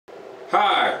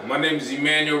Hi, my name is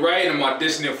Emmanuel Wright and I'm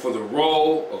auditioning for the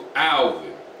role of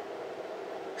Alvin.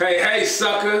 Hey,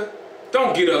 sucker,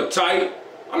 don't get uptight.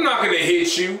 I'm not gonna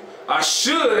hit you. I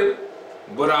should,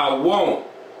 but I won't.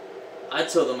 I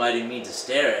told him I didn't mean to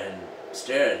stare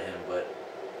at him, but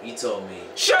he told me.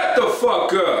 Shut the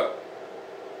fuck up!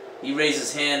 He raised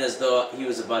his hand as though he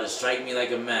was about to strike me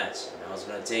like a match, and I was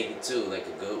gonna take it too, like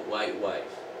a good white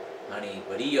wife. Honey,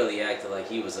 but he only acted like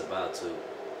he was about to.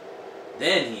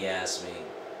 Then he asked me,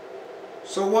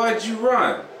 so why'd you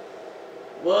run?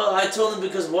 Well, I told him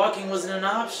because walking wasn't an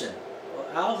option. Well,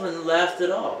 Alvin laughed it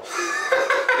off.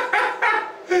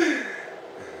 Then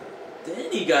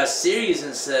he got serious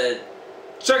and said,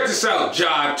 check this out,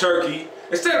 jive turkey.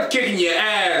 Instead of kicking your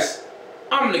ass,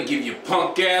 I'm gonna give your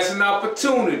punk ass an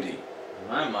opportunity. In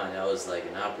my mind, that was like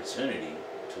an opportunity.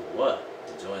 To what?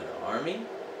 To join the army?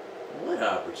 What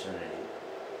opportunity?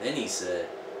 Then he said,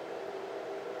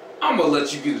 I'm gonna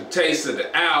let you get a taste of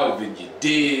the Alvin, you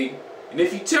dig? And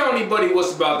if you tell anybody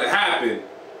what's about to happen,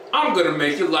 I'm gonna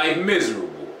make your life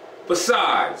miserable.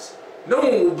 Besides, no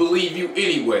one will believe you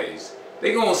anyways.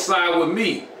 They gonna side with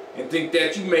me and think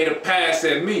that you made a pass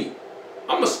at me.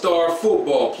 I'm a star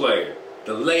football player,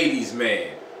 the ladies'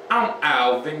 man. I'm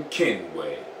Alvin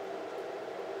Kenway.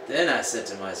 Then I said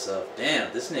to myself,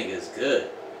 damn, this nigga is good.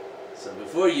 So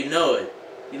before you know it,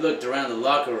 he looked around the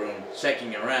locker room,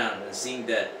 checking around and seeing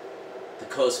that the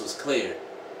coast was clear.